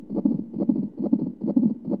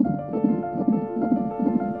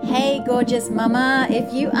Hey gorgeous mama,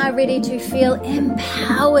 if you are ready to feel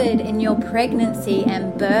empowered in your pregnancy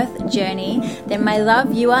and birth journey, then my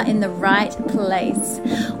love, you are in the right place.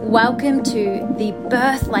 Welcome to the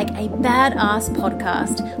Birth Like a Badass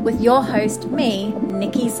podcast with your host, me,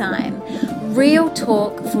 NIKII SYME. Real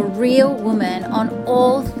talk for real women on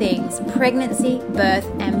all things pregnancy, birth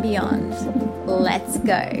and beyond. Let's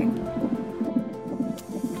go.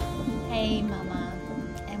 Hey mama,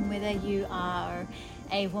 and whether you are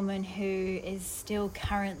a woman who is still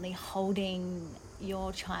currently holding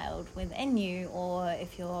your child within you, or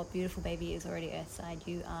if your beautiful baby is already earthside,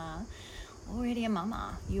 you are already a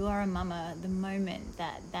mama. You are a mama the moment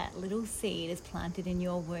that that little seed is planted in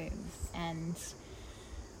your womb. And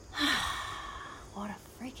what a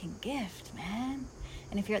freaking gift, man.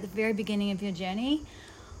 And if you're at the very beginning of your journey,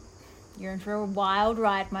 you're in for a wild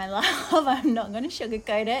ride, my love. I'm not going to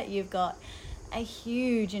sugarcoat it. You've got a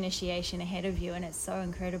huge initiation ahead of you, and it's so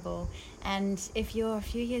incredible. And if you're a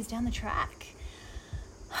few years down the track,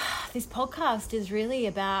 this podcast is really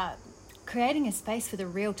about creating a space for the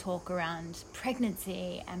real talk around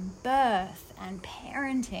pregnancy and birth and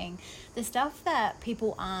parenting, the stuff that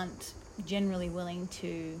people aren't generally willing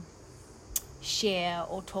to share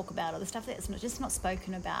or talk about, or the stuff that's just not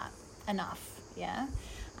spoken about enough.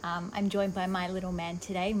 I'm joined by my little man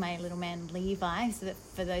today, my little man Levi, so that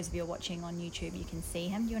for those of you watching on YouTube, you can see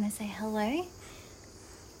him. Do you want to say hello?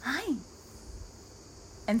 Hi.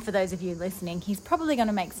 And for those of you listening, he's probably going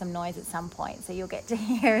to make some noise at some point, so you'll get to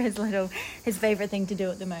hear his favorite thing to do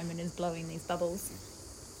at the moment is blowing these bubbles.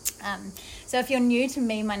 So if you're new to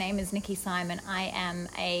me, my name is NIKII SYME, and I am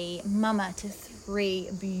a mama to 3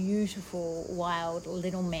 beautiful, wild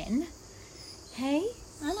little men. Hey,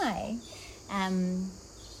 aren't I?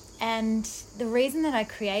 And the reason that I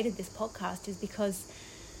created this podcast is because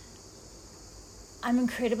I'm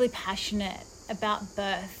incredibly passionate about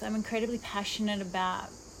birth. I'm incredibly passionate about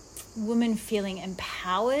women feeling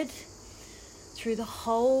empowered through the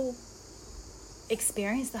whole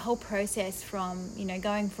experience, the whole process from,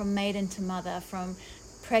 going from maiden to mother, from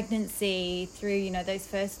pregnancy through, those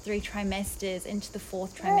first 3 trimesters into the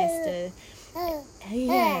 4th trimester,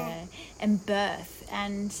 and birth,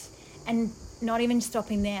 and not even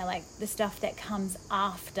stopping there, like the stuff that comes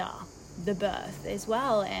after the birth as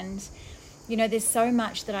well. And there's so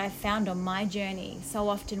much that I've found on my journey. So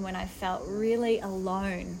often when I felt really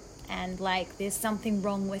alone and like there's something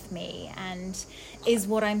wrong with me, and is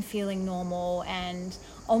what I'm feeling normal, and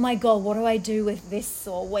oh my God, what do I do with this,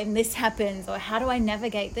 or when this happens, or how do I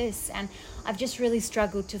navigate this? And I've just really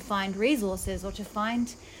struggled to find resources or to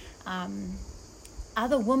find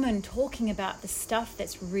other women talking about the stuff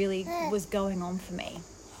that's really was going on for me.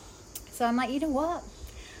 So I'm like, you know what?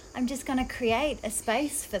 I'm just going to create a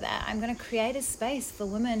space for that. I'm going to create a space for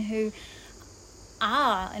women who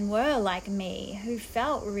are and were like me, who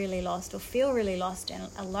felt really lost or feel really lost and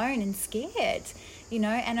alone and scared,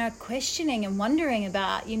 and are questioning and wondering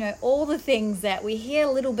about, all the things that we hear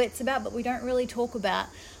little bits about, but we don't really talk about,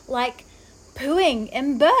 like pooing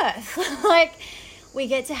in birth. Like, we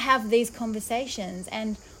get to have these conversations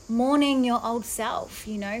and mourning your old self,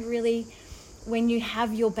 really when you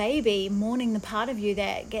have your baby, mourning the part of you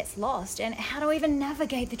that gets lost, and how to even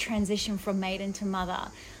navigate the transition from maiden to mother.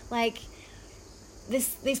 Like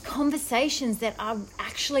these conversations that are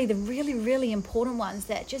actually the really, really important ones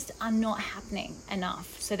that just are not happening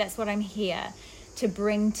enough. So that's what I'm here to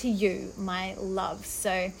bring to you, my love.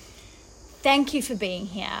 So thank you for being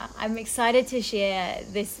here. I'm excited to share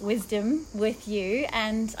this wisdom with you,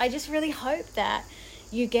 and I just really hope that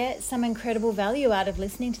you get some incredible value out of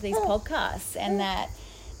listening to these podcasts, and that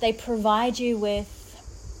they provide you with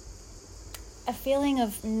a feeling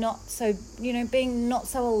of being not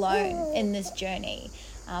so alone in this journey.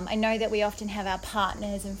 I know that we often have our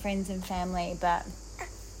partners and friends and family, but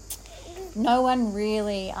no one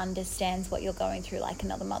really understands what you're going through like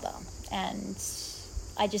another mother. And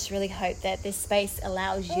I just really hope that this space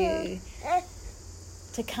allows you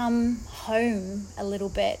to come home a little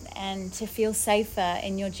bit, and to feel safer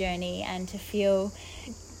in your journey, and to feel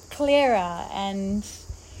clearer and,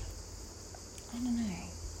 I don't know,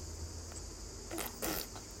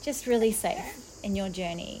 just really safe in your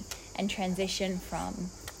journey and transition from,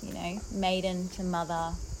 maiden to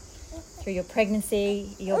mother through your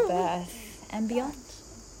pregnancy, your birth and beyond.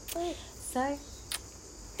 So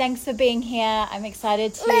thanks for being here. I'm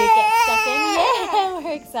excited to get stuck in. Yeah,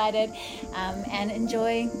 we're excited. And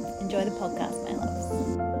enjoy the podcast, my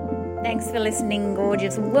loves. Thanks for listening,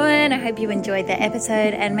 gorgeous one. I hope you enjoyed that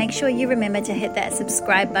episode, and make sure you remember to hit that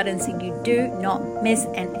subscribe button so you do not miss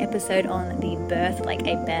an episode on the Birth Like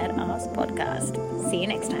a Badass podcast. See you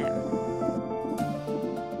next time.